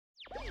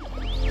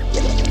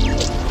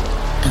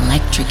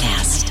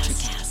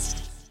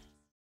NutraCast.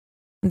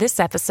 This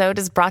episode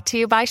is brought to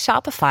you by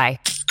Shopify.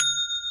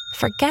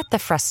 Forget the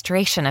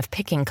frustration of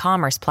picking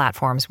commerce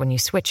platforms when you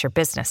switch your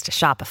business to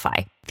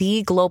Shopify,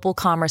 the global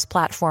commerce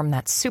platform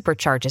that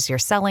supercharges your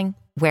selling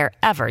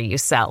wherever you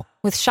sell.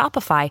 With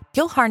Shopify,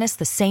 you'll harness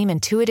the same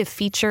intuitive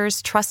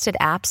features, trusted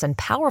apps, and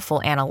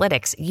powerful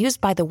analytics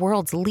used by the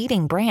world's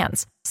leading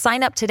brands.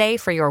 Sign up today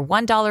for your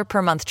 $1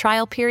 per month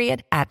trial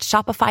period at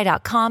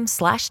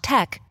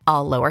shopify.com/tech,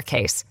 all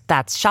lowercase.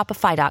 That's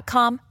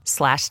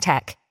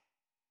shopify.com/tech.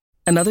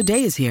 Another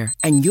day is here,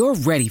 and you're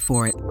ready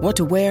for it. What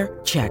to wear?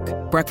 Check.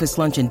 Breakfast,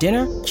 lunch, and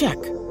dinner?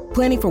 Check.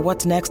 Planning for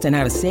what's next and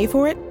how to save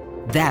for it?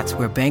 That's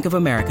where Bank of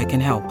America can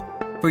help.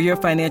 For your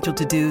financial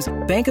to-dos,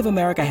 Bank of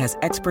America has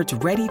experts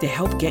ready to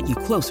help get you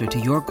closer to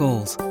your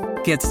goals.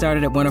 Get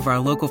started at one of our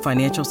local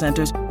financial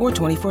centers or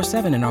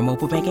 24/7 in our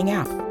mobile banking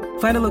app.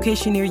 Find a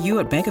location near you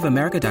at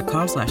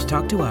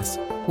bankofamerica.com/talktous.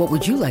 What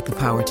would you like the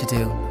power to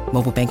do?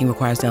 Mobile banking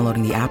requires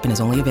downloading the app and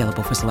is only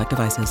available for select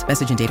devices.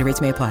 Message and data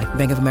rates may apply.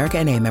 Bank of America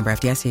N.A., member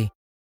FDIC.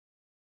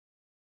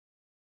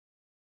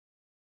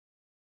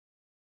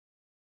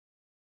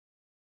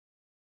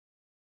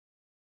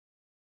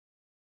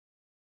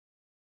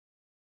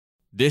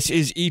 This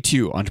is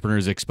E2,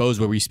 Entrepreneurs Exposed,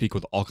 where we speak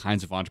with all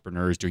kinds of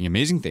entrepreneurs doing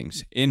amazing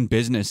things in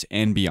business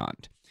and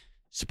beyond.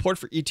 Support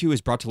for E2 is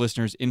brought to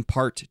listeners in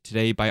part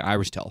today by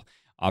Iristel,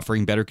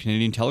 offering better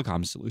Canadian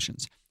telecom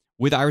solutions.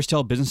 With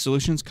Iristel Business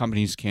Solutions,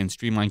 companies can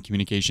streamline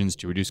communications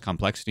to reduce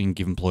complexity and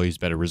give employees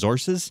better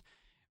resources.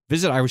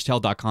 Visit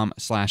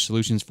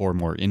iristel.com/solutions for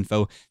more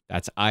info.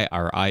 That's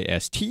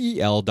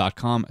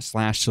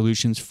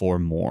iristel.com/solutions for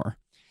more.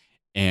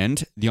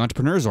 And the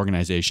Entrepreneurs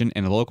Organization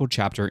and a local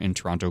chapter in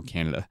Toronto,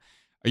 Canada.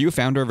 Are you a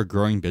founder of a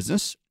growing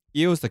business?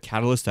 EO is the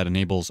catalyst that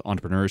enables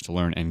entrepreneurs to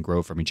learn and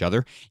grow from each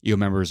other. EO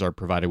members are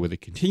provided with a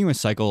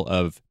continuous cycle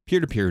of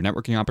peer-to-peer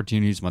networking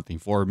opportunities, monthly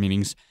forum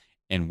meetings,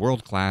 and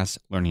world-class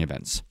learning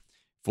events.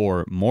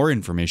 For more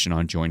information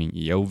on joining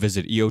EO,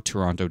 visit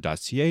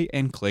eotoronto.ca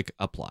and click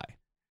Apply.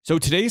 So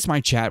today is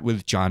my chat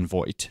with Jon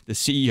Voight, the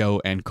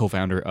CEO and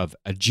co-founder of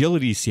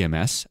Agility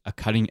CMS, a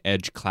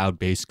cutting-edge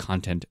cloud-based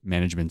content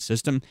management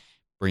system,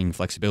 bringing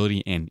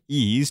flexibility and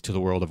ease to the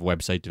world of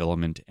website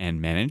development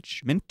and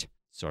management.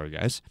 Sorry,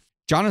 guys.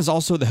 Jon is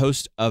also the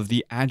host of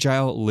the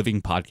Agile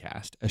Living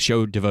Podcast, a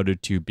show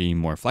devoted to being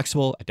more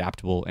flexible,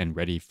 adaptable, and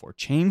ready for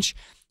change.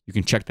 You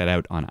can check that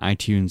out on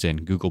iTunes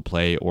and Google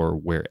Play or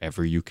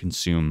wherever you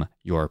consume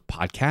your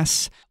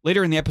podcasts.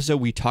 Later in the episode,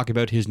 we talk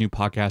about his new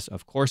podcast,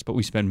 of course, but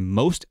we spend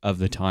most of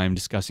the time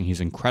discussing his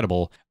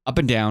incredible up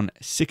and down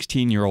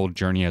 16-year-old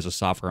journey as a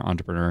software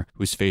entrepreneur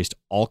who's faced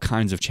all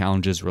kinds of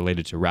challenges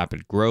related to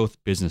rapid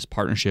growth, business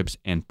partnerships,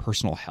 and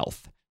personal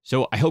health.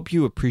 So I hope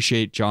you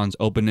appreciate Jon's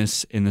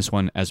openness in this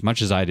one as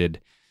much as I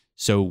did.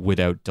 So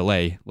without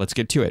delay, let's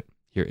get to it.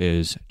 Here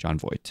is Jon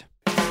Voight.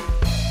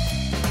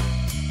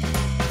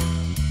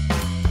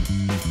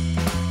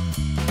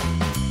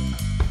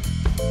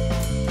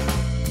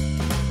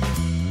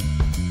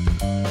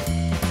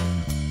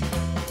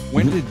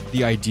 When did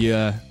the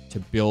idea to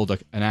build an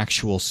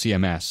actual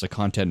CMS, a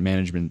content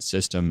management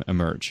system,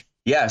 emerge?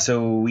 Yeah,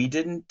 so we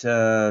didn't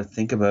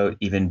think about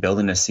even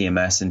building a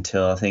CMS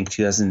until I think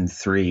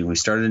 2003. We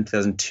started in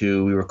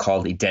 2002. We were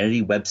called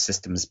Identity Web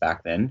Systems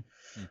back then.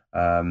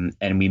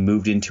 And we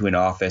moved into an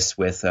office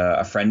with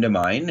a friend of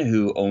mine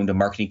who owned a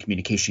marketing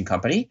communication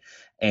company.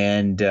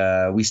 And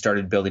we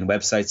started building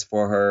websites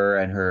for her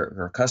and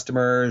her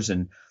customers.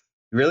 And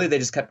really, they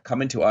just kept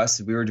coming to us.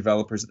 We were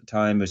developers at the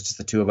time. It was just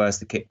the two of us.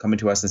 They kept coming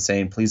to us and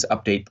saying, please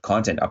update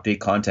content.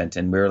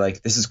 And we were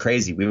like, this is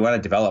crazy. We want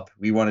to develop.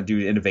 We want to do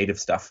innovative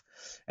stuff.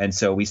 And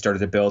so we started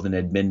to build an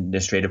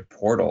administrative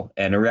portal.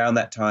 And around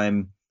that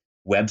time,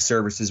 web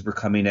services were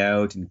coming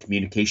out and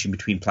communication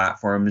between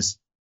platforms.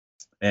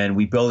 And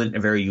we built it in a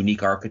very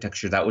unique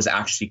architecture that was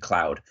actually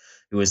cloud.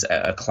 It was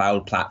a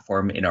cloud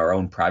platform in our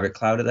own private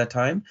cloud at that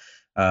time.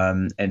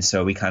 And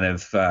so we kind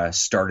of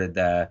started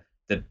the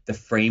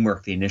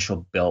framework, the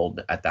initial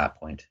build at that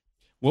point.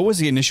 What was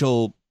the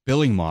initial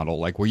billing model?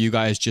 Like, were you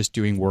guys just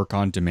doing work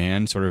on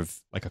demand, sort of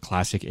like a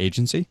classic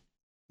agency?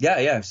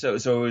 Yeah. So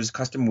it was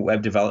custom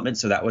web development.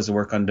 So that was the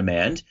work on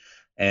demand.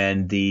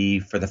 And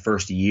for the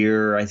first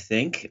year, I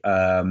think,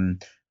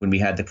 when we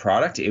had the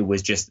product, we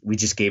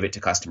just gave it to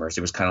customers.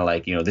 It was kind of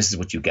like, this is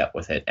what you get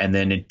with it. And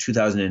then in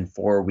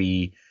 2004,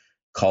 we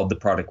called the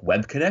product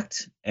Web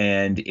Connect,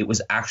 and it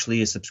was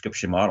actually a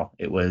subscription model.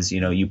 It was,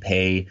 you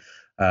pay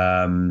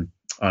on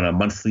a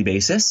monthly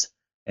basis.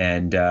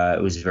 And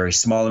it was a very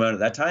small amount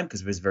at that time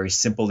because it was a very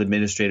simple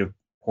administrative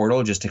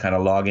portal just to kind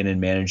of log in and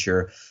manage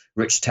your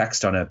rich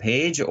text on a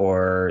page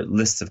or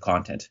lists of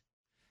content.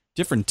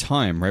 Different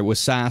time, right?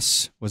 Was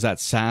that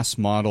SaaS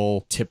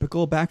model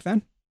typical back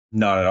then?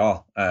 Not at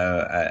all.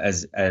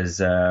 As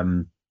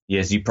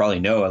you probably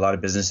know, a lot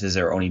of businesses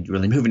are only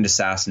really moving to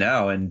SaaS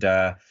now. And,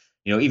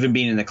 even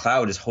being in the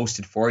cloud is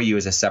hosted for you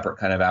as a separate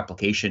kind of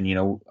application.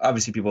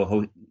 Obviously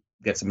people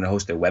get someone to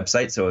host their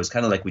website. So it was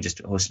kind of like we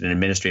just hosted an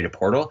administrative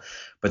portal,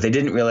 but they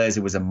didn't realize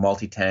it was a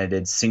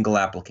multi-tenanted single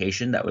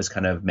application that was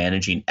kind of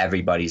managing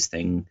everybody's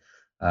thing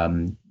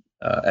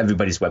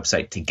everybody's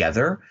website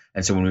together.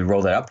 And so when we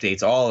rolled out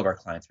updates, all of our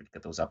clients would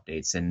get those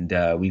updates.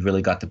 And we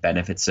really got the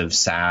benefits of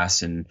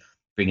SaaS and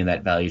bringing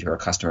that value to our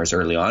customers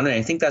early on. And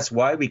I think that's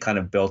why we kind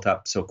of built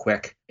up so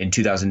quick. In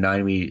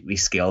 2009, we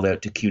scaled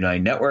out to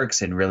Q9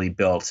 Networks and really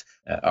built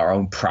our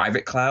own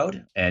private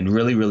cloud and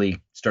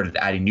really started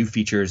adding new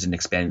features and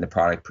expanding the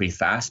product pretty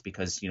fast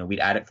because, we'd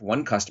add it for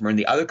one customer and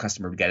the other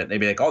customer would get it. They'd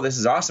be like, oh, this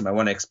is awesome. I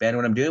want to expand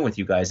what I'm doing with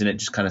you guys. And it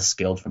just kind of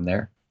scaled from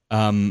there.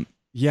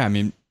 Yeah, I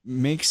mean,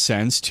 makes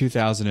sense.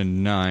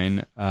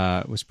 2009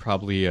 was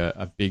probably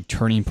a big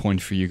turning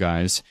point for you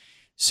guys.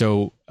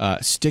 So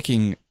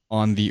sticking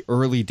on the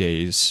early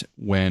days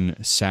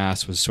when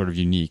SaaS was sort of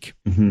unique,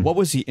 what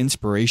was the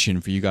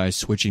inspiration for you guys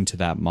switching to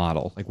that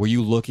model? Like, were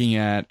you looking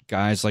at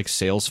guys like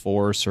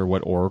Salesforce or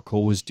what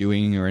Oracle was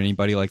doing or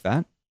anybody like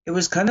that? It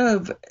was kind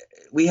of,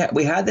 we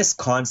had this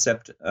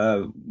concept,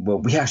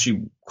 what we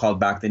actually called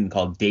back then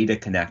called Data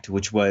Connect,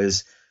 which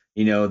was,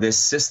 this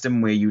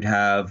system where you'd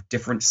have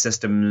different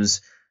systems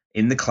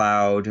in the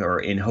cloud or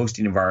in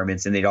hosting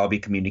environments, and they'd all be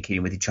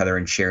communicating with each other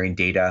and sharing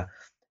data.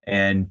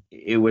 And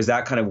it was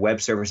that kind of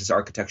web services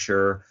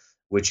architecture,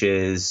 which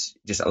is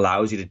just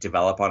allows you to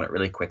develop on it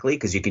really quickly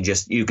because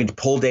you can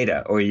pull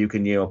data or you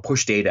can,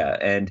 push data.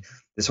 And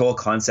this whole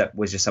concept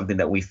was just something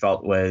that we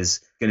felt was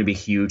going to be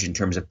huge in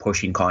terms of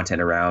pushing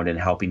content around and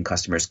helping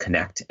customers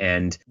connect.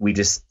 And we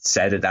just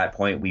said at that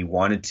point, we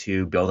wanted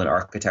to build an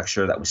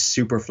architecture that was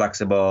super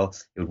flexible.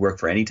 It would work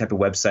for any type of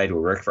website. It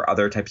would work for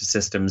other types of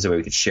systems where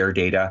we could share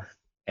data.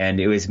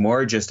 And it was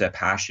more just a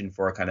passion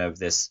for kind of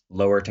this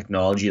lower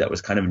technology that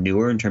was kind of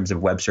newer in terms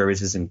of web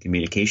services and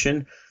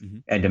communication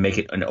and to make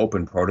it an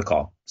open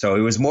protocol. So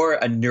it was more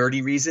a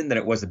nerdy reason than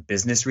it was a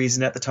business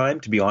reason at the time,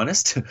 to be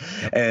honest.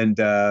 And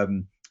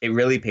it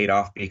really paid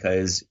off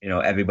because,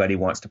 everybody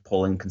wants to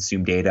pull and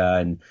consume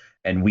data.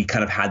 And we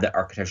kind of had that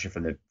architecture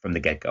from the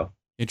get-go.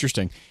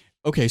 Interesting.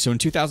 Okay, so in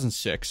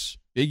 2006,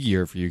 big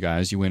year for you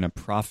guys, you win a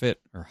Profit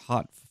or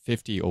Hot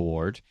 50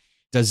 award.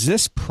 Does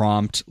this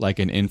prompt like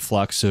an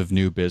influx of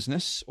new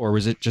business, or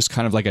was it just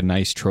kind of like a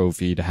nice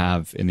trophy to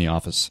have in the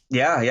office?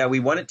 Yeah. We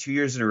won it 2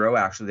 years in a row,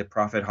 actually, the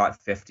Profit Hot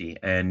 50.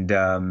 And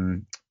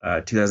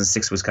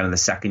 2006 was kind of the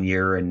second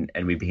year, and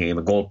we became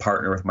a gold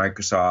partner with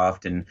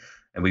Microsoft, and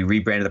we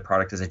rebranded the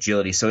product as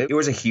Agility. So it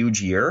was a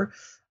huge year.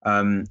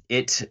 I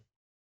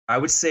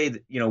would say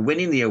that,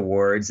 winning the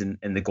awards and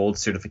the gold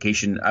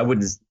certification, I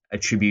wouldn't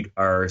attribute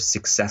our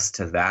success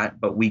to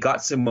that, but we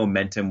got some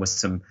momentum with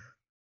some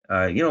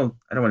I don't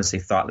want to say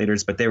thought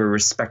leaders, but they were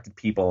respected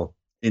people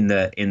in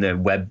the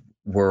web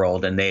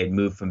world, and they had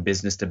moved from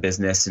business to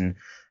business and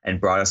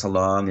brought us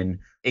along. And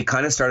it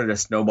kind of started a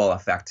snowball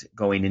effect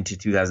going into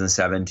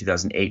 2007,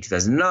 2008,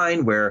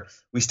 2009, where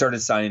we started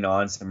signing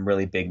on some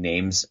really big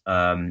names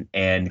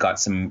and got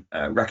some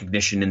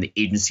recognition in the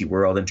agency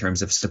world in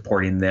terms of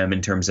supporting them,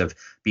 in terms of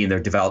being their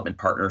development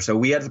partner. So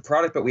we had the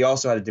product, but we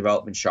also had a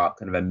development shop,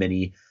 kind of a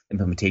mini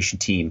implementation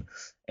team.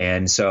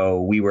 And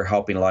so we were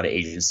helping a lot of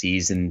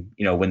agencies, and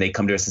when they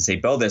come to us and say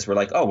build this, we're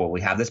like, oh well,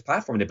 we have this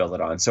platform to build it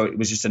on. So it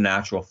was just a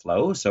natural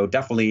flow. So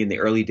definitely in the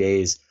early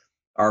days,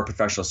 our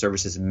professional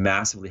services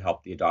massively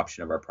helped the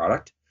adoption of our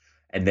product.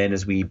 And then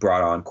as we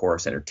brought on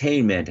Chorus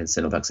Entertainment and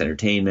Cineplex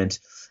Entertainment,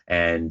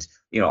 and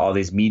all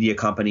these media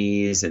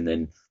companies, and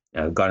then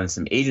got in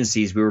some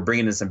agencies, we were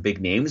bringing in some big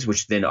names,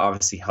 which then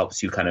obviously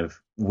helps you kind of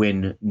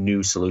win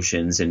new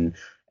solutions and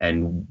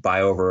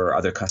buy over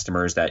other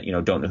customers that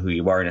don't know who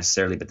you are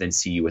necessarily, but then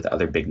see you with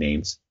other big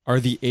names. Are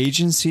the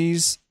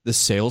agencies the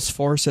sales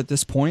force at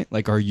this point?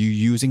 Like, are you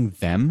using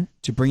them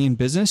to bring in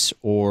business,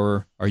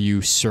 or are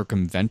you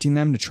circumventing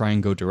them to try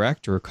and go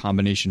direct, or a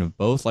combination of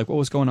both? Like, what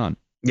was going on?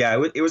 Yeah,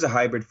 it was a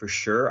hybrid for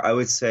sure. I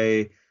would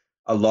say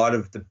a lot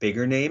of the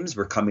bigger names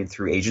were coming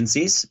through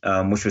agencies,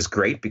 which was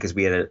great because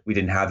we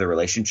didn't have the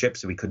relationship,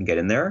 so we couldn't get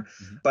in there.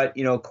 But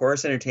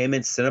Chorus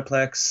Entertainment,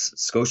 Cineplex,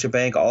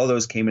 Scotiabank, all of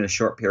those came in a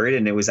short period,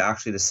 and it was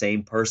actually the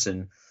same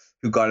person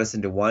who got us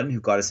into one, who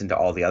got us into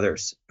all the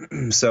others.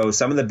 So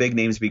some of the big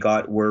names we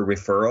got were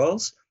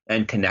referrals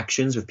and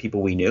connections with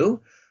people we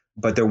knew,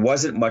 but there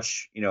wasn't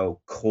much,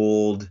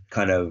 cold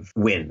kind of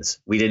wins.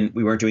 We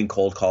weren't doing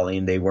cold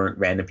calling. They weren't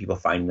random people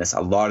finding us.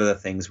 A lot of the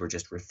things were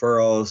just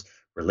referrals,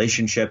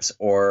 relationships,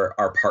 or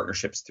our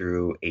partnerships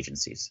through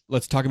agencies.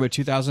 Let's talk about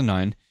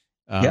 2009.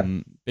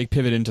 Big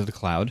pivot into the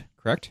cloud,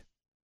 correct?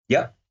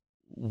 Yep.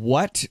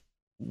 What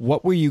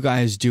were you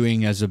guys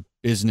doing as a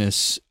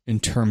business in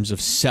terms of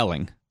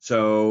selling?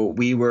 So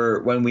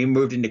when we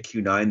moved into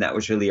Q9, that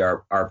was really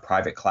our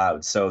private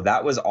cloud. So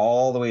that was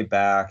all the way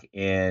back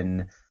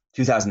in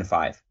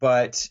 2005.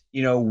 But,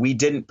 we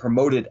didn't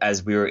promote it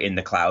as we were in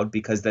the cloud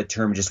because the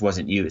term just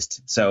wasn't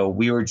used. So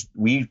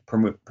we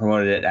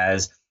promoted it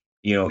as,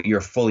 your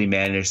fully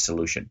managed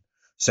solution.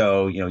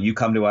 So, you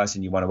come to us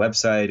and you want a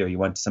website or you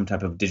want some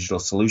type of digital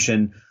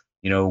solution,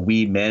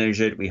 we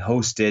manage it, we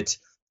host it,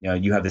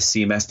 you have the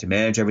CMS to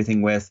manage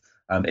everything with.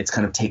 It's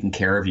kind of taking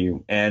care of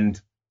you. And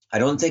I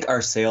don't think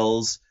our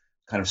sales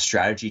kind of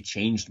strategy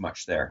changed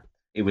much there.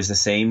 It was the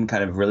same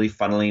kind of really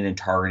funneling and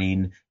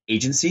targeting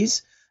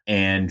agencies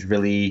and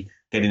really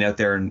getting out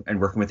there and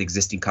working with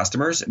existing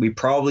customers. We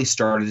probably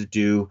started to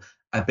do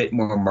a bit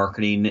more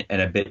marketing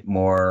and a bit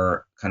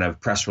more kind of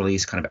press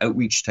release, kind of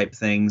outreach type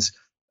things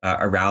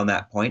around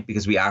that point,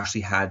 because we actually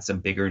had some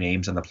bigger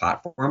names on the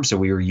platform. So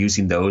we were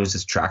using those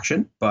as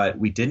traction, but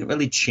we didn't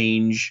really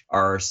change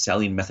our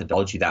selling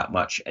methodology that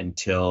much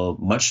until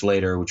much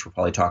later, which we'll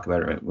probably talk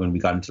about when we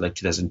got into like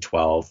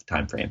 2012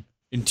 timeframe.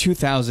 In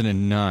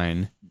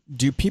 2009,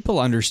 do people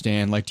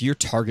understand, like, do your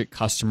target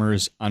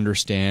customers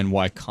understand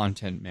why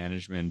content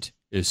management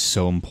is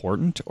so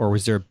important, or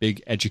was there a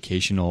big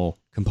educational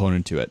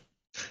component to it?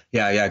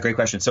 Yeah, great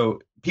question.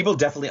 So people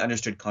definitely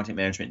understood content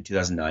management in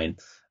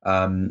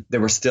 2009. There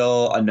were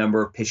still a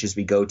number of pitches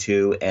we go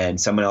to, and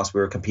someone else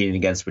we were competing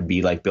against would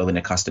be like building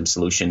a custom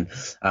solution.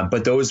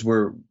 But those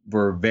were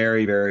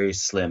very, very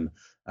slim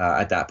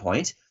at that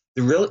point.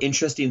 The real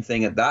interesting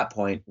thing at that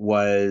point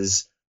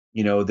was,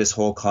 this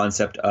whole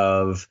concept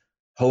of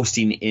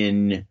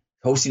hosting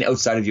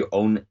outside of your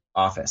own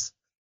office.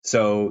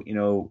 So,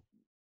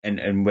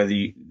 and whether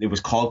it was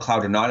called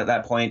cloud or not at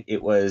that point,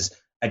 it was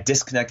a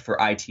disconnect for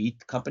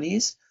IT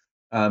companies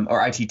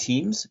or IT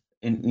teams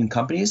in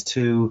companies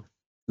to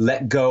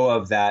let go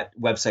of that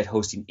website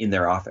hosting in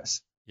their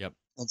office. Yep.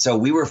 And so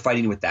we were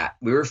fighting with that.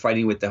 We were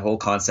fighting with the whole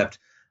concept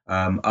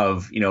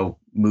of,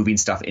 moving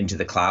stuff into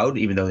the cloud,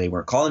 even though they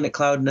weren't calling it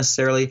cloud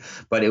necessarily.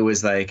 But it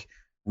was like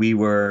we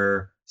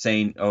were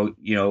saying,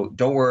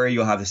 don't worry,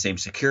 you'll have the same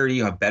security,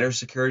 you'll have better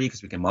security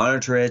because we can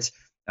monitor it.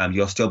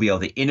 You'll still be able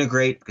to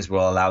integrate because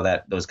we'll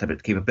allow those kind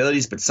of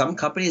capabilities. But some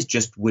companies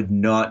just would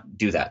not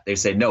do that. They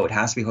say, no, it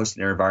has to be hosted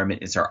in our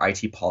environment. It's our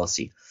IT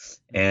policy.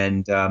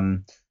 And,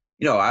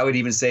 I would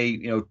even say,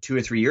 2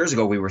 or 3 years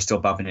ago, we were still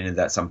bumping into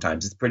that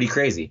sometimes. It's pretty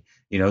crazy,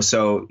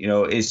 So,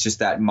 it's just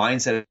that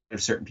mindset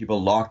of certain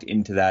people locked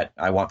into that.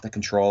 I want the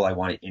control. I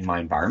want it in my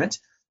environment.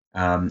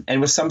 And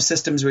with some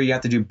systems where you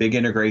have to do big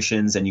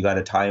integrations and you got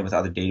to tie in with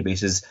other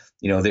databases,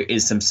 there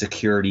is some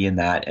security in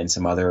that and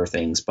some other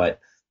things. But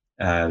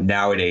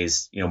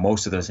nowadays,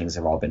 most of those things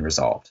have all been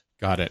resolved.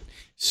 Got it.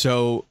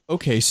 So,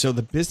 okay. So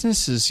the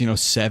business is,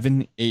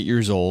 7, 8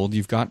 years old.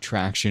 You've got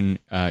traction.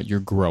 You're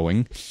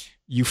growing.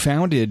 You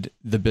founded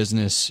the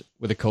business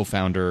with a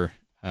co-founder,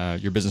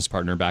 your business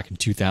partner, back in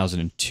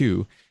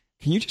 2002.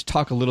 Can you just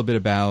talk a little bit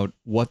about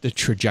what the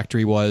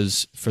trajectory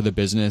was for the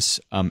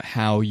business,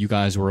 how you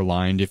guys were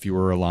aligned, if you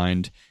were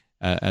aligned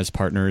as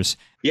partners?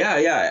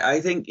 Yeah. I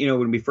think,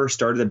 when we first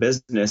started the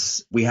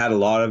business, we had a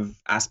lot of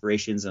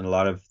aspirations and a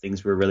lot of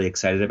things we were really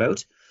excited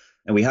about.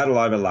 And we had a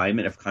lot of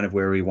alignment of kind of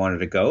where we wanted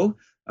to go.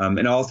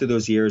 And all through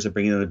those years of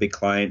bringing in the big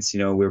clients,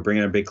 we were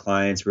bringing on big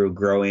clients, we were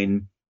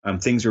growing,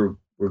 things were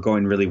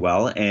going really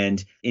well.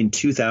 And in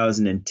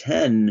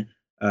 2010,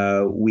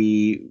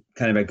 we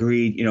kind of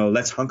agreed,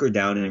 let's hunker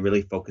down and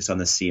really focus on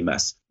the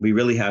CMS. We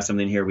really have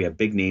something here. We have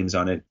big names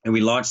on it. And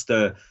we launched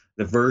the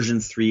version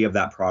 3 of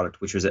that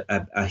product, which was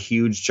a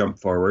huge jump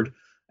forward,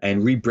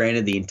 and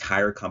rebranded the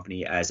entire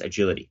company as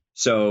Agility.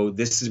 So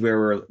this is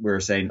where we're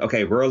saying,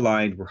 okay, we're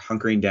aligned, we're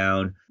hunkering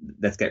down,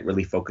 let's get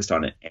really focused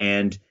on it.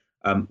 And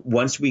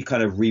once we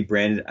kind of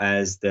rebranded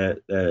as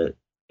the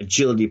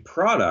Agility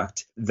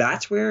product,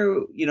 that's where,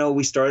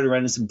 we started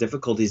running some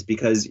difficulties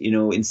because,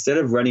 instead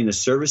of running a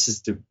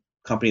services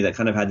company that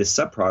kind of had this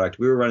sub-product,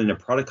 we were running a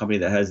product company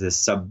that has this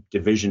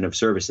subdivision of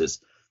services.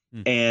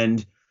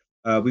 And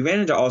we ran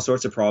into all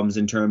sorts of problems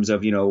in terms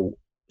of,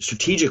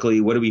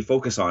 strategically, what do we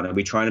focus on? Are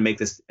we trying to make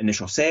this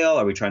initial sale?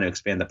 Are we trying to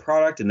expand the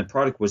product? And the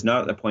product was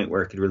not at the point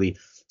where it could really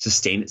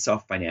sustain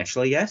itself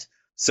financially yet.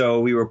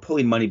 So we were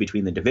pulling money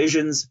between the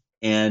divisions,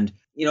 and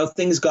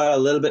things got a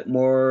little bit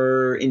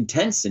more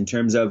intense in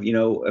terms of,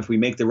 if we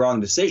make the wrong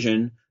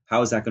decision,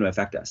 how is that going to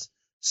affect us?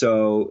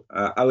 So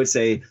I would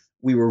say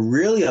we were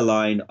really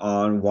aligned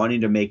on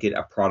wanting to make it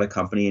a product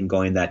company and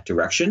going that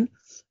direction.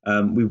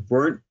 We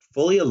weren't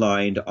fully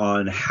aligned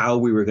on how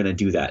we were going to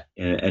do that.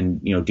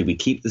 And did we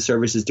keep the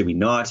services? Did we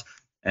not?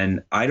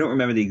 And I don't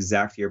remember the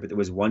exact year, but there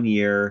was one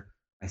year,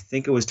 I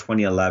think it was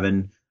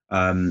 2011,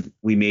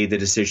 we made the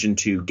decision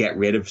to get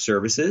rid of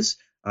services.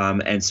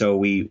 And so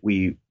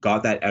we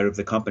got that out of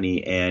the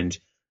company and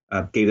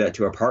gave that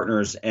to our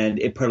partners. And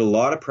it put a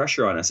lot of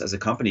pressure on us as a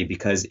company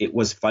because it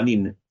was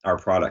funding our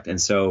product. And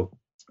so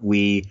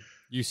you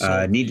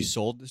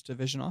sold this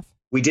division off?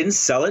 We didn't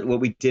sell it. What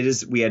we did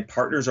is we had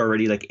partners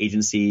already, like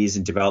agencies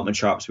and development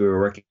shops we were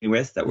working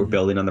with that were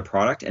building on the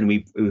product. And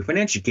we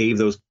financially gave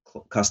those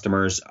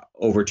customers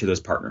over to those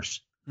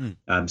partners.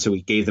 So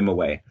we gave them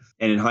away.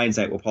 And in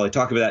hindsight, we'll probably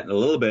talk about that in a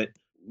little bit.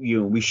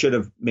 We should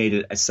have made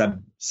it a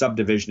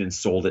subdivision and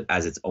sold it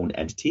as its own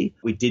entity.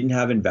 We didn't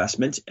have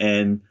investment,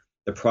 and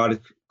the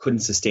product couldn't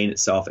sustain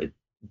itself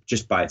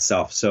just by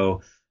itself.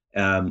 So,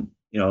 there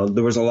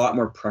was a lot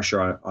more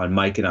pressure on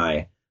Mike and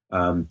I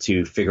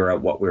to figure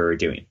out what we were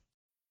doing.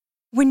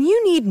 When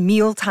you need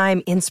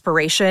mealtime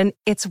inspiration,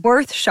 it's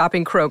worth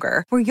shopping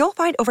Kroger, where you'll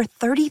find over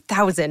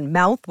 30,000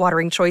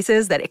 mouth-watering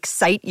choices that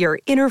excite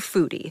your inner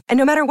foodie. And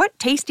no matter what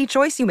tasty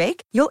choice you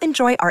make, you'll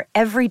enjoy our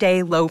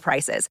everyday low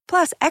prices,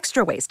 plus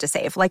extra ways to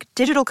save, like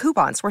digital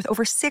coupons worth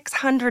over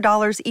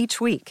 $600 each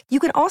week. You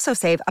can also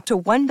save up to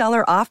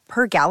 $1 off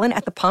per gallon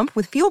at the pump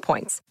with fuel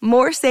points.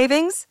 More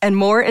savings and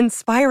more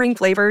inspiring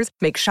flavors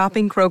make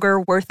shopping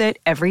Kroger worth it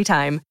every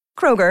time.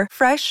 Kroger,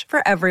 fresh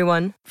for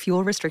everyone.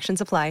 Fuel restrictions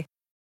apply.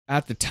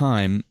 At the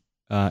time,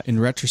 in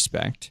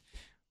retrospect,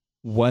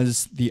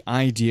 was the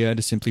idea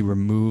to simply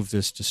remove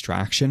this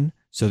distraction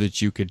so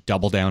that you could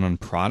double down on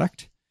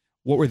product?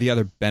 What were the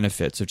other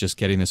benefits of just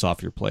getting this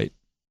off your plate?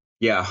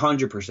 Yeah,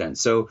 100%.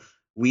 So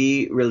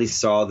we really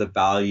saw the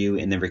value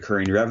in the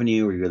recurring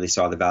revenue. We really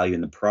saw the value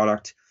in the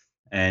product.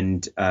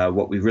 And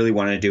what we really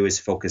wanted to do is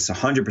focus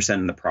 100%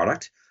 on the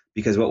product,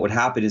 because what would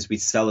happen is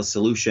we'd sell a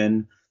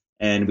solution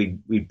and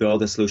we'd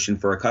build a solution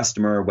for a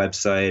customer, a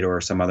website, or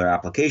some other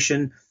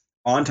application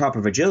on top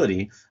of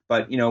Agility.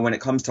 But, when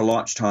it comes to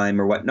launch time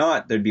or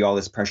whatnot, there'd be all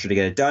this pressure to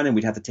get it done. And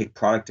we'd have to take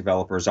product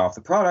developers off the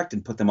product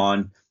and put them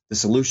on the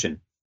solution.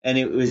 And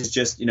it was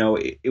just,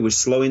 it was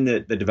slowing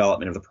the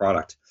development of the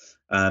product.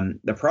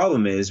 The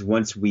problem is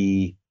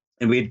we'd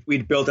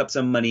built up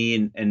some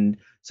money and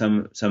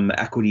some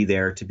equity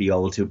there to be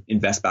able to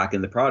invest back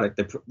in the product.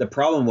 The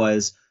problem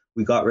was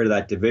we got rid of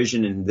that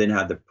division and then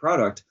had the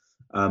product.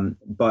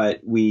 But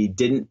we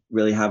didn't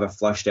really have a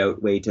flushed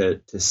out way to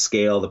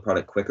scale the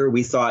product quicker.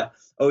 We thought,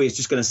 it's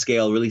just going to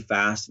scale really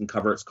fast and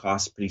cover its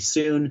costs pretty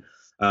soon.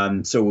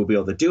 So we'll be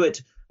able to do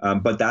it.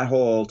 But that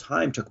whole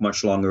time took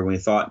much longer than we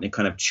thought, and it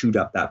kind of chewed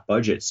up that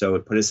budget. So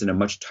it put us in a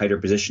much tighter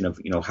position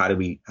of, how do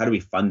we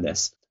fund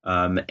this? We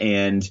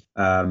had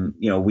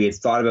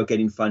thought about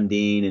getting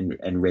funding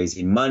and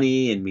raising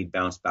money, and we'd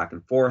bounced back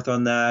and forth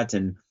on that,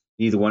 and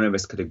neither one of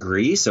us could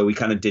agree. So we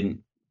kind of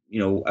didn't.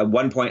 At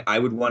one point I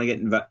would want to get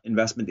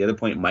investment. The other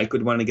point, Mike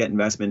would want to get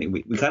investment. And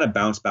we kind of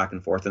bounced back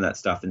and forth on that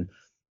stuff and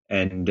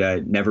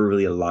never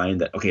really aligned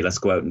that, okay, let's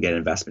go out and get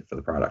investment for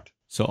the product.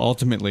 So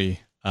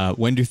ultimately,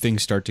 when do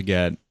things start to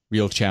get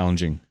real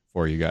challenging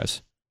for you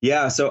guys?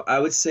 Yeah. So I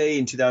would say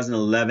in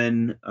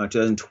 2011,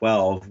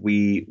 2012,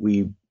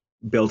 we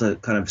built a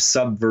kind of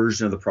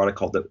subversion of the product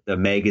called the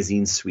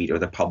magazine suite, or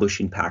the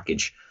publishing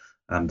package.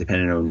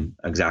 Depending on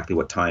exactly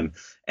what time.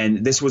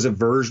 And this was a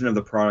version of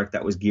the product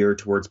that was geared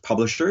towards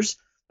publishers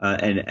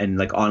and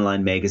like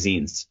online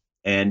magazines.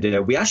 And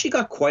we actually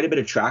got quite a bit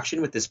of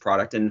traction with this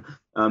product. And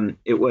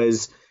it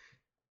was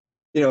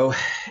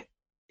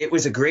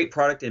a great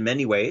product in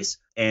many ways.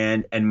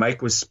 And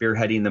Mike was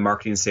spearheading the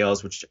marketing and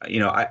sales, which,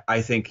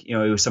 I think, it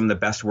was some of the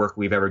best work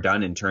we've ever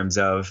done in terms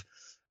of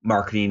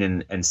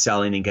marketing and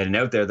selling and getting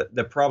out there.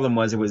 The problem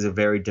was it was a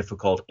very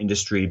difficult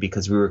industry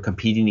because we were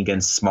competing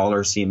against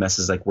smaller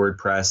CMSs like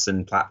WordPress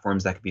and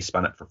platforms that could be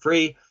spun up for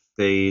free.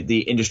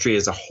 The industry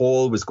as a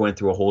whole was going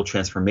through a whole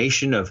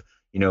transformation of,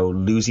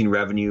 losing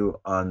revenue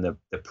on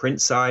the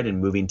print side and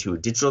moving to a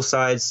digital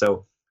side.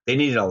 So they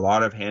needed a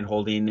lot of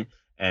handholding,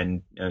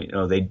 and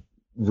they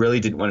really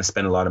didn't want to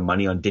spend a lot of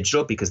money on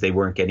digital because they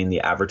weren't getting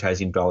the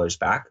advertising dollars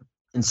back.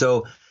 And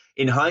so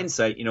in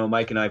hindsight,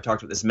 Mike and I have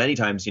talked about this many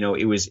times,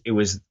 it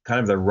was kind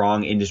of the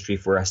wrong industry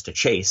for us to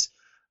chase.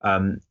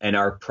 And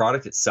our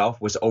product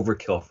itself was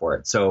overkill for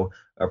it. So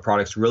our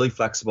product's really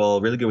flexible,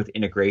 really good with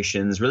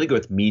integrations, really good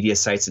with media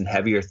sites and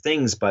heavier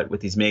things. But with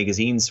these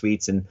magazine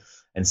suites and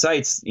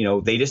sites,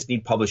 they just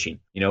need publishing,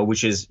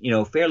 which is,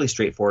 fairly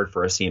straightforward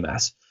for a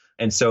CMS.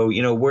 And so,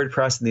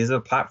 WordPress and these other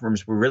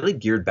platforms were really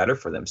geared better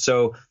for them.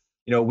 So,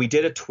 we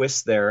did a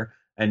twist there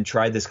and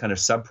tried this kind of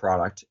sub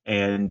product,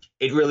 and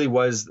it really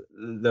was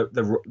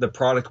the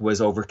product was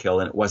overkill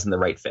and it wasn't the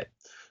right fit.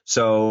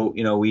 So,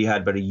 we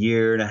had about a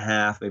year and a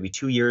half, maybe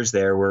 2 years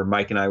there where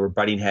Mike and I were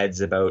butting heads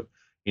about,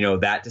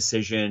 that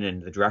decision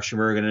and the direction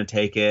we were going to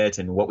take it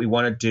and what we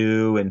want to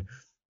do.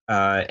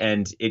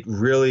 And it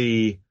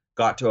really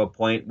got to a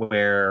point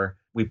where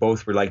we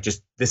both were like,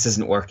 just, this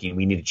isn't working.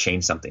 We need to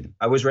change something.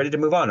 I was ready to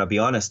move on. I'll be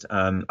honest.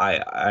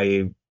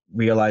 I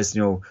realized,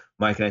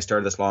 Mike and I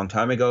started this a long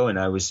time ago, and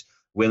I was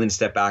willing to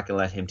step back and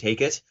let him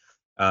take it.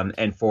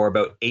 And for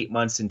about 8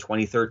 months in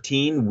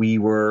 2013, we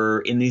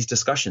were in these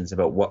discussions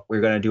about what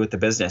we're going to do with the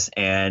business.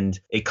 And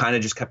it kind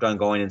of just kept on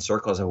going in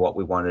circles of what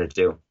we wanted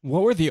to do.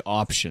 What were the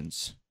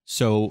options?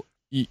 So,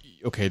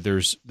 okay,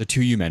 there's the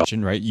two you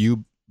mentioned, right?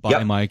 You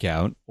buy Mike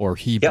out, or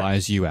he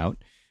buys you out.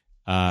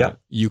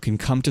 You can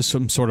come to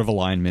some sort of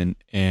alignment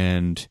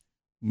and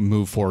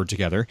move forward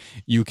together.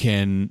 You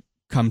can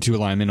come to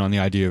alignment on the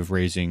idea of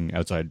raising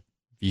outside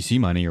VC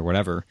money or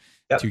whatever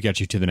to get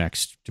you to the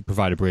next, to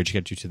provide a bridge,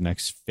 get you to the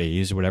next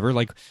phase or whatever.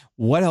 Like,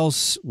 what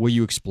else were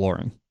you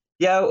exploring?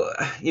 Yeah,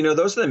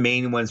 those are the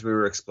main ones we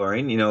were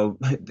exploring.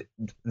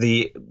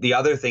 The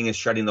other thing is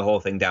shutting the whole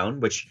thing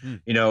down, which,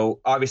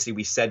 obviously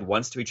we said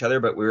once to each other,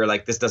 but we were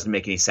like, this doesn't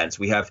make any sense.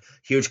 We have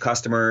huge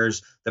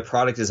customers. The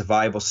product is a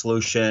viable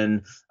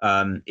solution.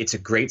 It's a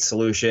great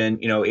solution.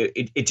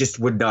 It just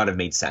would not have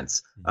made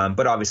sense.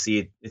 But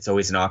obviously it's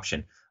always an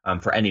option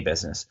for any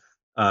business.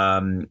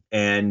 And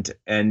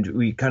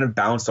we kind of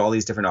bounced all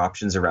these different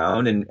options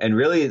around, and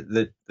really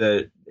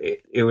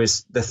it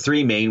was the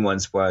three main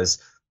ones was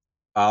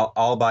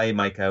I'll buy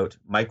Mike out,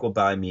 Mike will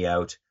buy me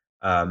out,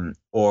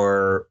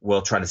 or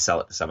we'll try to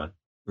sell it to someone.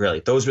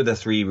 Really, those were the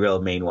three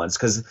real main ones,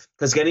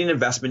 because getting an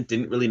investment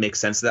didn't really make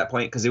sense at that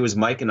point, because it was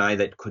Mike and I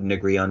that couldn't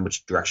agree on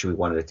which direction we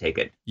wanted to take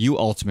it. You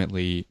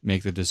ultimately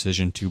make the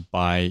decision to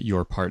buy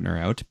your partner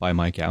out, buy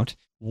Mike out.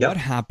 What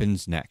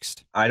happens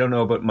next? I don't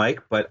know about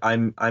Mike, but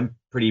I'm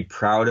pretty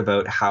proud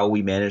about how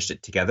we managed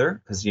it together,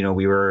 because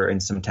we were in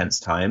some tense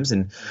times,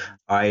 and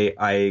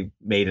I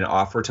made an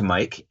offer to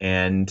Mike,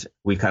 and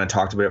we kind of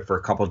talked about it for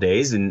a couple of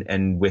days,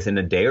 and within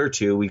a day or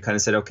two we kind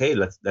of said, okay,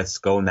 let's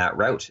go in that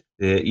route.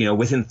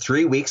 Within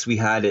 3 weeks we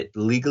had it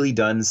legally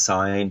done,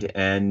 signed,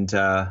 and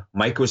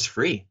Mike was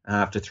free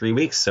after 3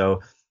 weeks.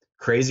 So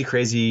crazy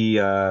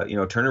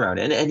turnaround,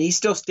 and he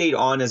still stayed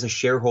on as a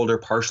shareholder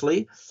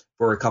partially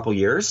for a couple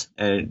years,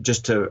 and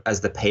just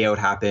as the payout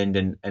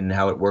happened and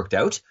how it worked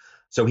out.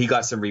 So he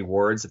got some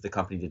rewards if the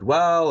company did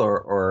well,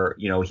 or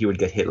he would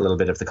get hit a little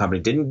bit if the company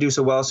didn't do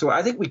so well. So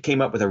I think we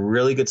came up with a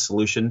really good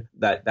solution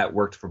that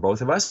worked for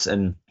both of us.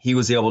 And he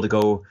was able to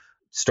go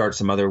start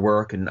some other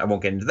work, and I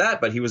won't get into that,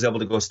 but he was able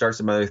to go start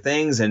some other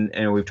things.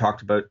 And we've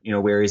talked about,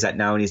 where he's at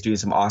now, and he's doing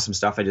some awesome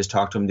stuff. I just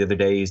talked to him the other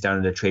day. He's down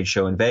at a trade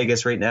show in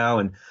Vegas right now.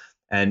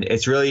 And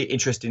it's really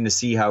interesting to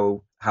see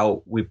how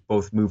we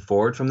both moved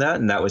forward from that.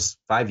 And that was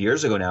 5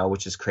 years ago now,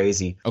 which is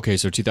crazy. Okay,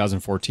 so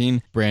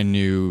 2014, brand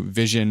new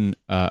vision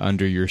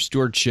under your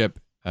stewardship,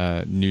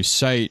 new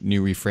site,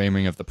 new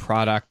reframing of the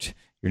product.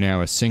 You're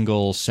now a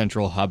single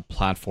central hub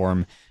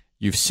platform.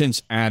 You've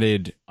since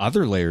added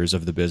other layers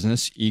of the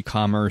business,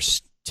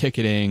 e-commerce,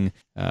 ticketing,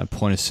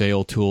 point of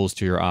sale tools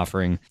to your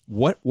offering.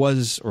 What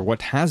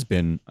has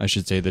been, I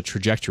should say, the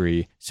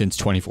trajectory since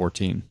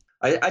 2014?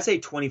 I'd say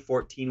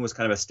 2014 was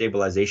kind of a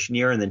stabilization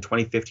year. And then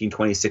 2015,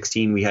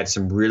 2016, we had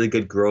some really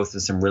good growth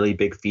and some really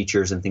big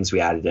features and things we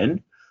added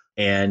in.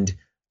 And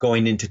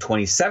going into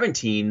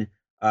 2017,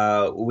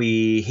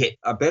 we hit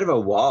a bit of a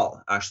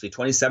wall. Actually,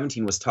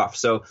 2017 was tough.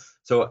 So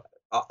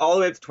all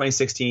the way up to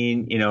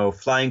 2016,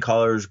 flying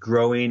colors,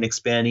 growing,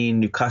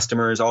 expanding, new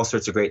customers, all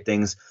sorts of great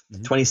things.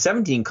 Mm-hmm.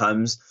 2017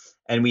 comes,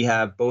 and we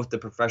have both the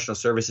professional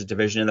services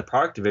division and the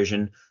product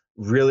division.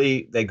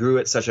 Really, they grew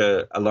at such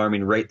an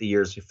alarming rate the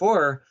years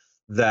before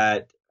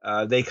that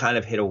they kind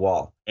of hit a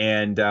wall.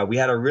 And we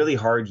had a really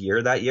hard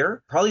year that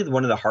year, probably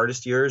one of the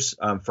hardest years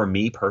for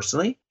me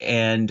personally.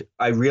 And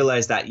I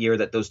realized that year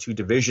that those two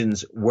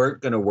divisions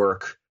weren't going to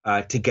work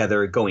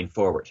together going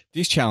forward.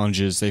 These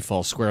challenges, they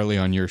fall squarely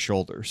on your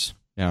shoulders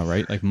now,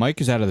 right? Like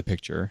Mike is out of the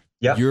picture.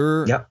 Yep.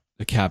 You're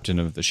the captain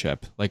of the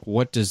ship. Like,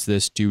 what does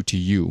this do to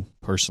you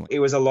personally? It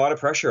was a lot of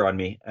pressure on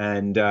me.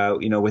 And,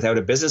 without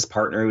a business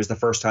partner, it was the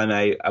first time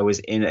I was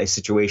in a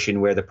situation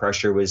where the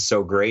pressure was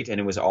so great and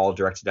it was all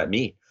directed at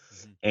me.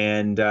 Mm-hmm.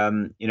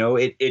 And,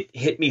 it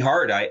hit me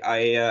hard.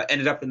 I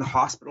ended up in the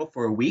hospital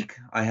for a week.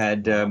 I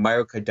had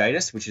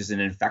myocarditis, which is an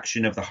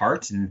infection of the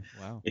heart. And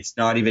It's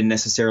not even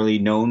necessarily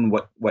known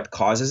what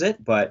causes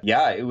it. But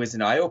yeah, it was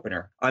an eye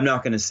opener. I'm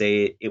not going to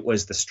say it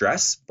was the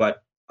stress,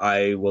 but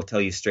I will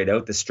tell you straight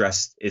out, the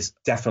stress is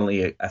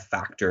definitely a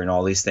factor in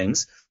all these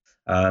things.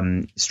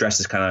 Stress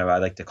is kind of, I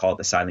like to call it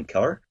the silent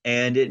killer.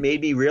 And it made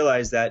me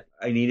realize that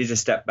I needed to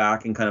step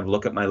back and kind of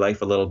look at my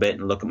life a little bit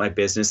and look at my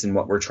business and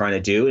what we're trying to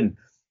do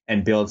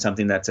and build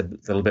something that's a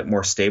little bit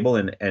more stable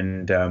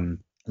and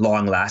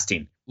long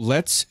lasting.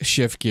 Let's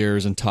shift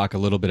gears and talk a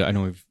little bit. I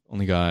know we've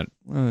only got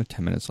 10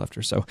 minutes left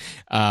or so.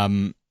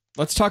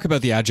 Let's talk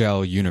about the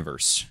Agile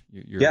universe.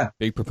 You're a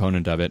big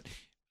proponent of it.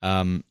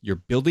 You're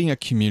building a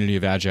community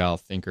of agile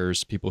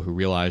thinkers, people who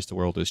realize the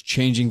world is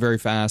changing very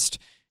fast,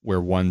 where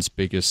one's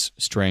biggest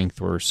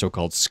strength or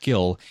so-called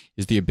skill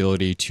is the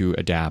ability to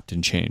adapt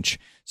and change.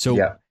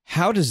 So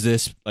how does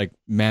this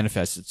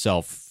manifest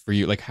itself for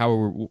you?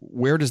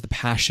 Where does the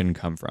passion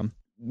come from?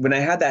 When I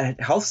had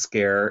that health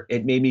scare,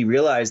 it made me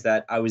realize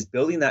that I was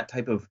building that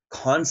type of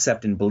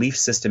concept and belief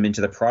system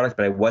into the product,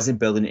 but I wasn't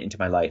building it into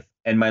my life.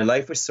 And my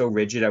life was so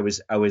rigid. I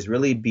was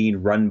really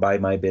being run by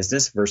my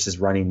business versus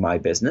running my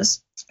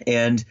business.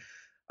 And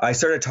I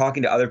started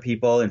talking to other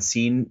people and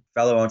seeing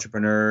fellow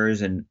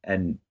entrepreneurs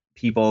and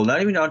people,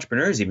 not even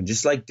entrepreneurs, even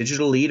just like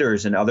digital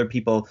leaders and other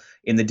people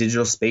in the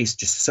digital space,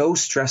 just so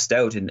stressed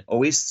out and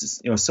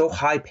always, so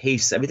high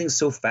pace. Everything's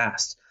so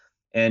fast.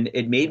 And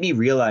it made me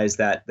realize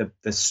that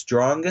the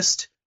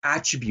strongest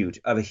attribute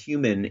of a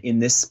human in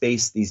this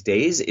space these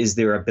days is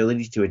their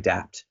ability to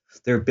adapt,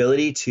 their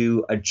ability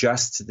to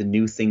adjust to the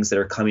new things that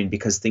are coming,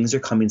 because things are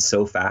coming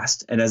so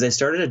fast. And as I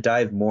started to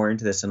dive more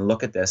into this and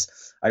look at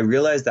this, I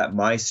realized that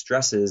my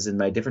stresses and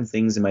my different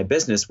things in my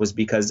business was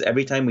because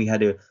every time we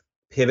had to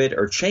pivot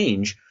or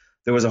change,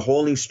 there was a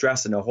whole new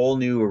stress and a whole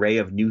new array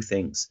of new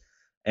things.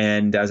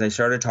 And as I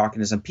started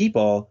talking to some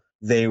people,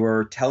 they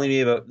were telling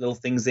me about little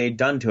things they had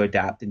done to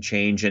adapt and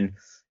change. And,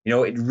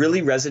 it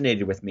really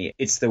resonated with me.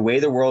 It's the way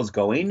the world's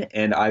going.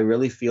 And I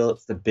really feel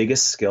it's the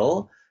biggest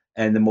skill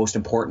and the most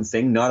important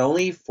thing, not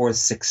only for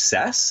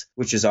success,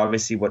 which is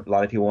obviously what a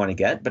lot of people want to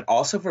get, but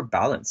also for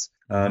balance.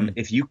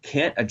 If you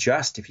can't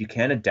adjust, if you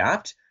can't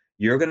adapt,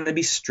 you're going to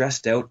be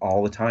stressed out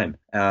all the time.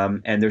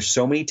 And there's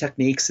so many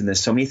techniques and there's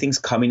so many things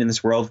coming in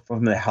this world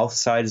from the health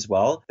side as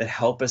well that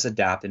help us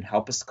adapt and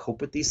help us cope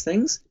with these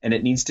things. And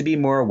it needs to be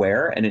more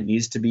aware and it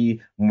needs to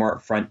be more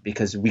upfront,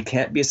 because we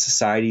can't be a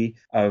society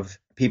of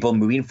people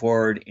moving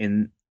forward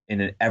in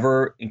an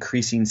ever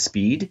increasing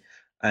speed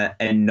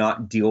and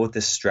not deal with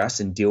the stress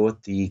and deal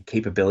with the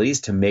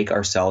capabilities to make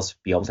ourselves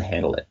be able to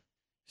handle it.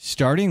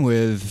 Starting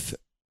with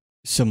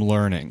some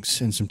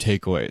learnings and some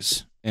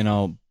takeaways, and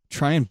I'll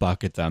try and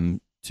bucket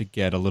them to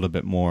get a little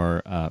bit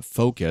more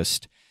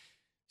focused.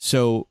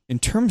 So in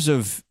terms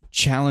of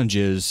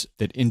challenges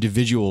that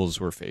individuals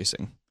were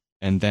facing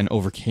and then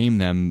overcame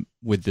them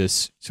with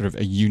this sort of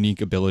a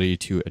unique ability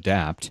to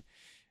adapt,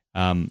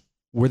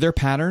 were there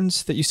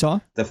patterns that you saw?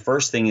 The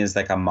first thing is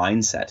like a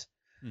mindset.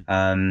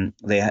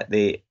 They had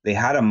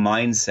a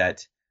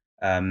mindset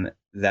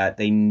that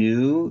they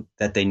knew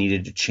that they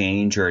needed to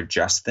change or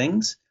adjust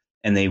things,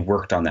 and they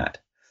worked on that.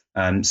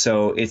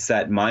 So it's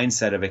that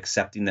mindset of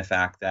accepting the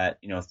fact that,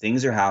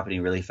 things are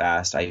happening really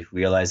fast. I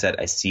realize that,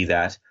 I see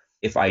that.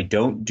 If I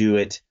don't do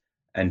it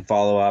and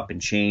follow up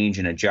and change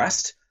and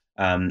adjust,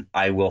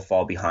 I will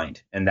fall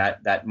behind. And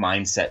that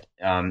mindset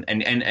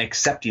and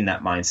accepting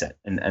that mindset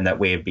and that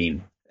way of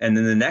being. And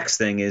then the next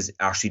thing is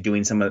actually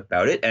doing something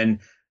about it.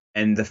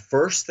 And the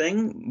first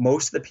thing,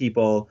 most of the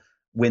people,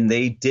 when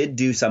they did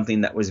do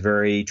something that was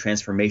very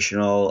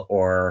transformational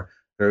or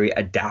very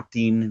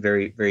adapting,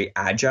 very, very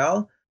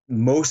agile,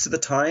 most of the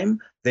time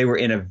they were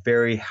in a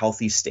very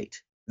healthy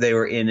state. They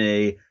were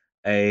in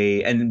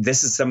and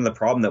this is some of the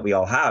problem that we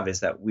all have,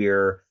 is that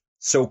we're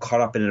so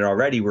caught up in it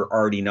already. We're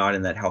already not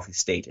in that healthy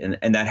state.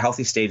 And that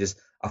healthy state is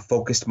a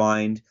focused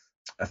mind,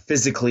 a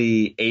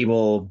physically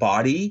able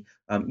body.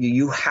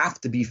 You have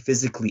to be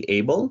physically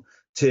able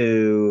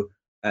to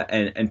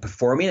and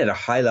performing at a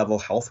high level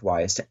health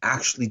wise to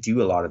actually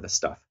do a lot of this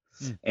stuff.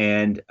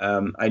 And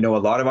I know a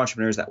lot of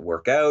entrepreneurs that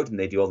work out and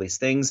they do all these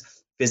things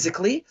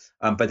physically,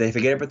 but they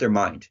forget about their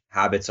mind,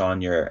 habits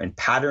and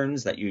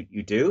patterns that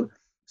you do.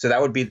 So that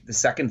would be the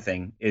second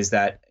thing, is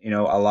that, a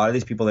lot of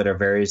these people that are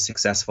very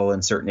successful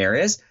in certain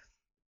areas,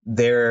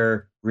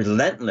 they're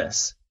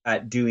relentless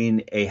at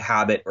doing a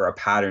habit or a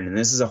pattern. And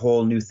this is a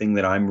whole new thing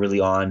that I'm really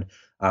on.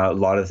 A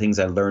lot of the things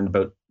I learned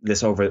about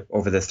this over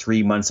the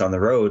 3 months on the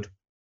road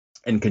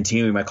and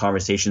continuing my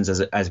conversations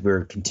as we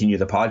continue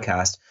the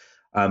podcast.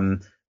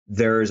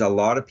 There's a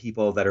lot of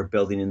people that are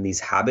building in these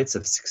habits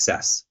of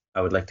success,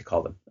 I would like to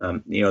call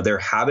them. They're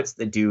habits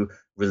that do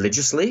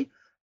religiously,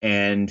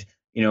 and,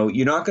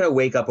 you're not going to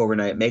wake up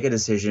overnight, make a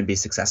decision, be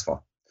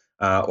successful,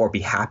 or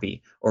be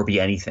happy, or be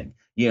anything.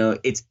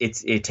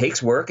 It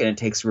takes work, and it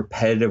takes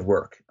repetitive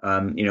work.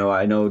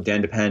 I know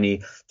Dan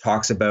DePany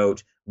talks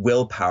about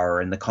willpower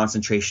and the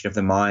concentration of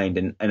the mind.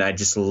 And I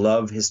just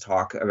love his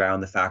talk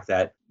around the fact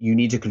that you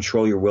need to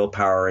control your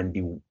willpower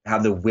and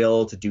have the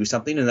will to do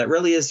something. And that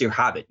really is your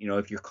habit.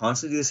 If you're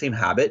constantly the same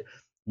habit,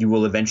 you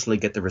will eventually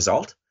get the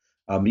result.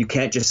 You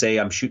can't just say,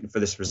 I'm shooting for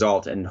this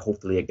result and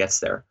hopefully it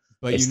gets there.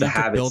 But it's you need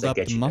to build up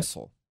the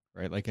muscle,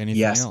 right? Like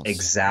anything else. Yes,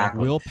 exactly.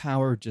 Like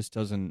willpower just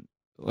doesn't,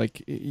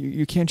 like,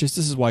 you can't just,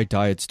 this is why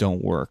diets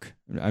don't work.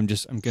 I'm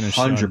going to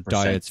shut on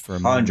diets for a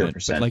moment.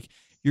 100%. But like,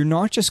 you're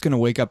not just going to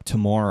wake up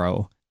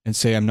tomorrow and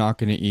say, I'm not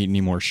going to eat any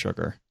more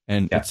sugar.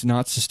 And it's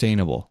not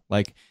sustainable.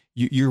 Like,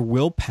 your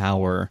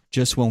willpower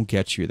just won't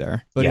get you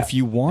there. But if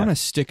you want to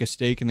stick a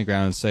stake in the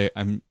ground and say,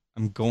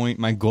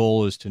 my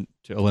goal is to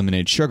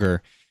eliminate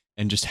sugar,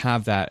 and just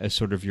have that as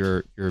sort of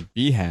your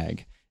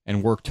BHAG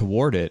and work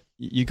toward it,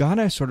 you got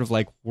to sort of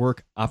like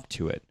work up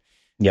to it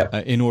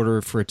in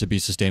order for it to be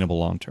sustainable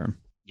long term.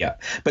 Yeah.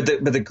 But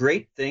the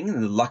great thing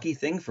and the lucky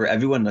thing for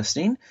everyone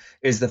listening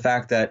is the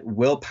fact that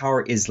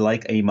willpower is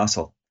like a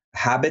muscle.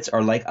 Habits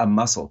are like a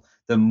muscle.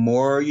 The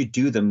more you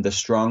do them, the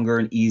stronger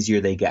and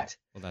easier they get.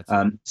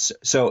 Well,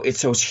 so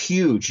it's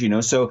huge,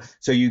 so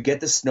you get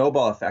the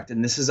snowball effect.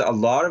 And this is a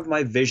lot of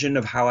my vision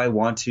of how I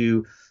want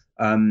to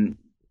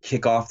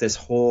kick off this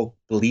whole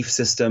belief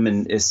system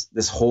and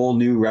this whole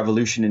new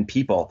revolution in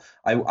people.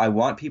 I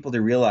want people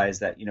to realize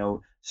that,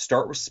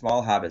 start with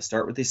small habits,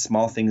 start with these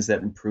small things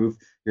that improve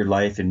your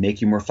life and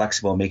make you more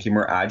flexible, make you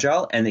more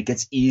agile, and it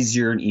gets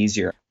easier and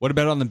easier. What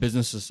about on the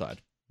business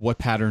side? What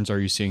patterns are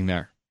you seeing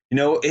there?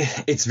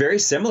 It's very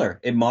similar.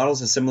 It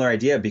models a similar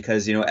idea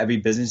because, every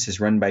business is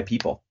run by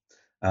people.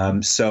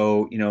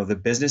 So, the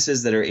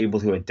businesses that are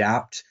able to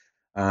adapt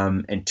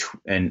and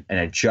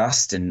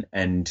adjust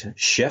and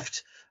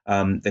shift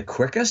the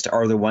quickest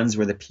are the ones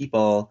where the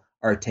people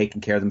are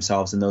taking care of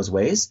themselves in those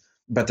ways.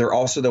 But they're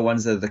also the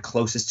ones that are the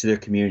closest to their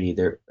community,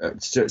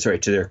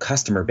 to their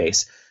customer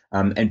base,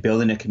 and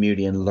building a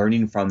community and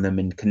learning from them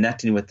and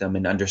connecting with them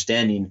and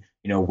understanding,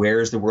 where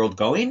is the world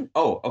going?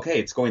 Oh, okay,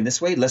 it's going this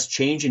way. Let's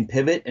change and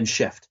pivot and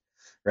shift,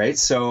 right?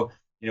 So,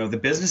 the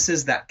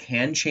businesses that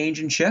can change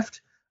and shift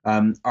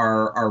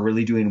are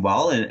really doing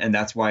well. And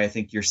that's why I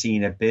think you're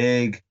seeing a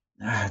big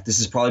this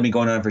has probably been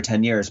going on for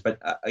 10 years, but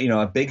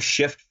a big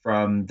shift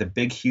from the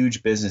big,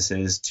 huge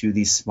businesses to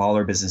these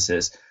smaller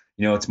businesses.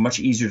 It's much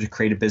easier to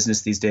create a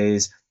business these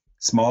days.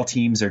 Small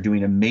teams are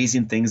doing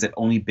amazing things that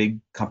only big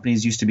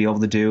companies used to be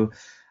able to do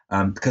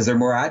because they're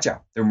more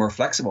agile, they're more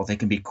flexible, they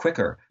can be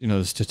quicker.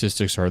 The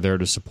statistics are there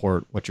to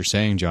support what you're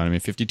saying, John. I mean,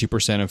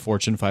 52% of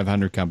Fortune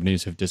 500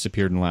 companies have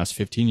disappeared in the last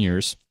 15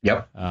 years.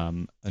 Yep.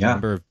 A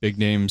number of big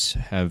names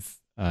have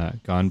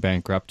gone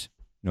bankrupt,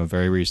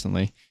 very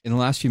recently. In the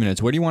last few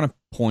minutes, where do you want to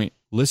point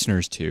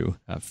listeners to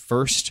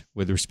first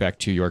with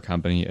respect to your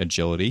company,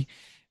 Agility,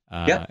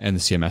 and the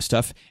CMS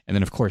stuff? And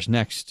then, of course,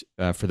 next,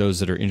 for those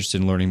that are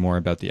interested in learning more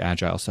about the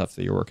agile stuff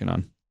that you're working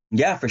on.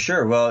 Yeah, for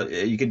sure. Well,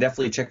 you can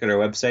definitely check out our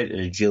website at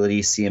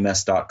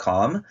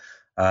agilitycms.com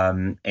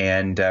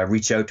and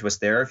reach out to us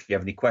there if you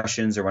have any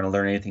questions or want to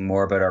learn anything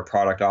more about our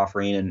product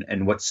offering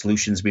and what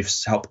solutions we've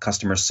helped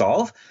customers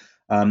solve.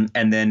 And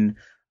then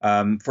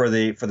for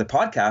the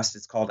podcast,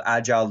 it's called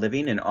Agile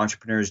Living: An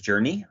Entrepreneur's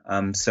Journey.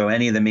 So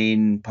any of the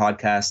main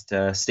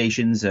podcast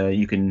stations,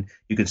 you can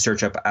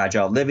search up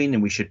Agile Living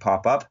and we should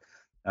pop up.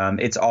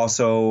 It's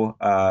also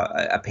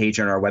a page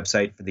on our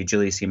website for the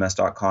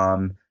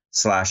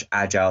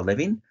agilitycms.com/agile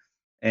living.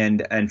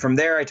 And from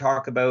there, I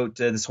talk about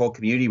this whole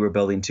community we're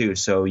building too.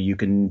 So you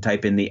can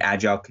type in the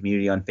Agile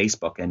community on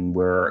Facebook, and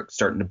we're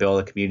starting to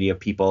build a community of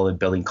people and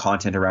building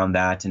content around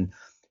that and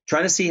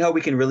trying to see how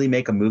we can really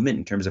make a movement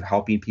in terms of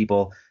helping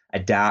people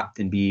adapt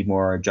and be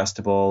more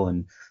adjustable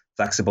and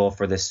flexible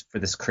for this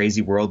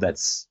crazy world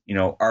that's,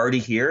 already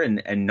here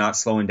and not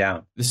slowing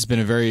down. This has been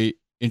a very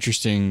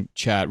interesting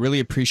chat. Really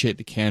appreciate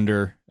the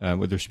candor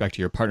with respect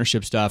to your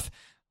partnership stuff,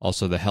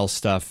 also the health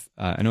stuff.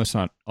 I know it's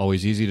not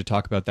always easy to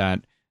talk about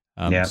that.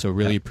 So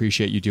really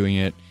appreciate you doing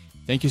it.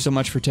 Thank you so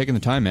much for taking the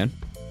time, man.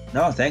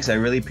 No, thanks. I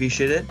really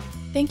appreciate it.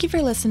 Thank you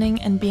for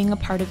listening and being a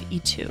part of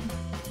E2.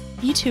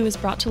 E2 is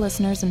brought to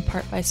listeners in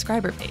part by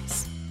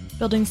Scriberbase,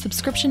 building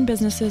subscription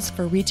businesses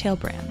for retail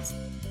brands.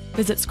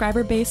 Visit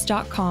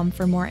scriberbase.com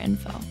for more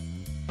info.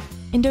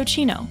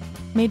 Indochino,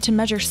 made to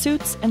measure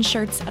suits and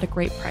shirts at a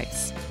great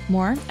price.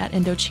 More at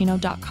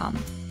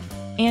Indochino.com.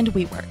 And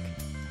WeWork.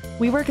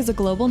 WeWork is a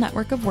global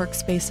network of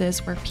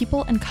workspaces where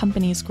people and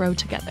companies grow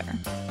together.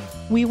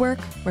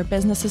 WeWork, where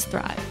businesses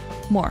thrive.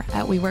 More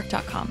at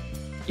WeWork.com.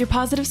 Your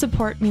positive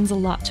support means a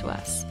lot to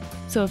us.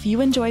 So if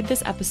you enjoyed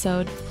this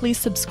episode, please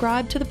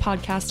subscribe to the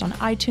podcast on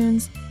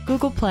iTunes,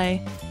 Google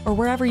Play, or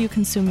wherever you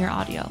consume your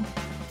audio.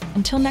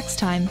 Until next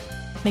time,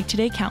 make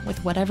today count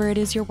with whatever it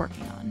is you're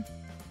working on.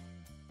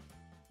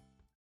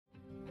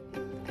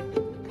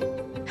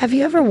 Have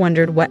you ever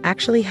wondered what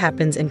actually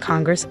happens in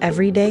Congress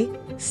every day?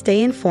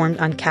 Stay informed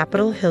on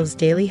Capitol Hill's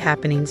daily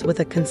happenings with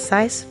a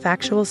concise,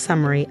 factual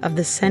summary of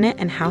the Senate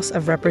and House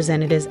of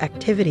Representatives'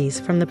 activities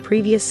from the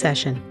previous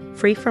session,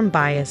 free from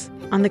bias,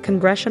 on the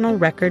Congressional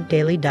Record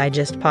Daily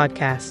Digest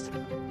podcast.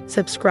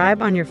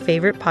 Subscribe on your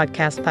favorite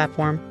podcast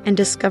platform and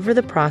discover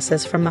the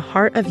process from the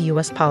heart of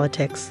U.S.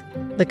 politics.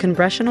 The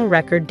Congressional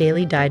Record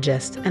Daily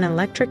Digest, an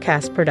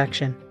Electricast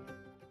production.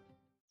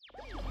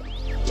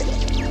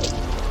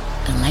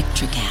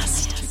 Electricast.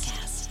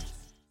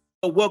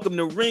 Welcome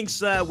to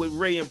Ringside with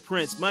Ray and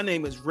Prince. My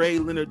name is Ray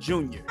Leonard Jr.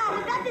 Oh, is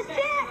that the set?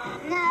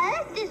 No,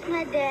 that's just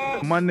my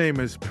dad. My name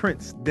is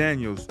Prince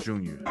Daniels Jr.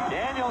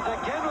 Daniels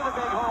again with a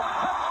big home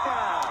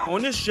touchdown.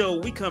 On this show,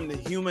 we come to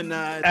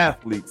humanize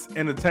athletes,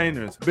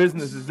 entertainers,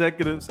 business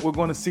executives. We're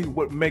going to see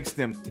what makes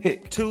them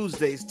tick.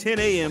 Tuesdays, 10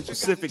 a.m.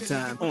 Pacific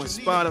time on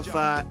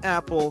Spotify,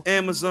 Apple,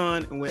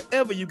 Amazon, and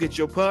wherever you get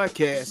your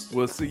podcasts.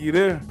 We'll see you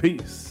there.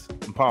 Peace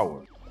and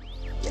power.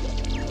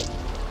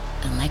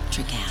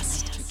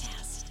 Electricast.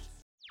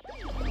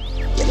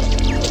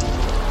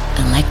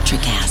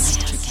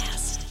 Electricast.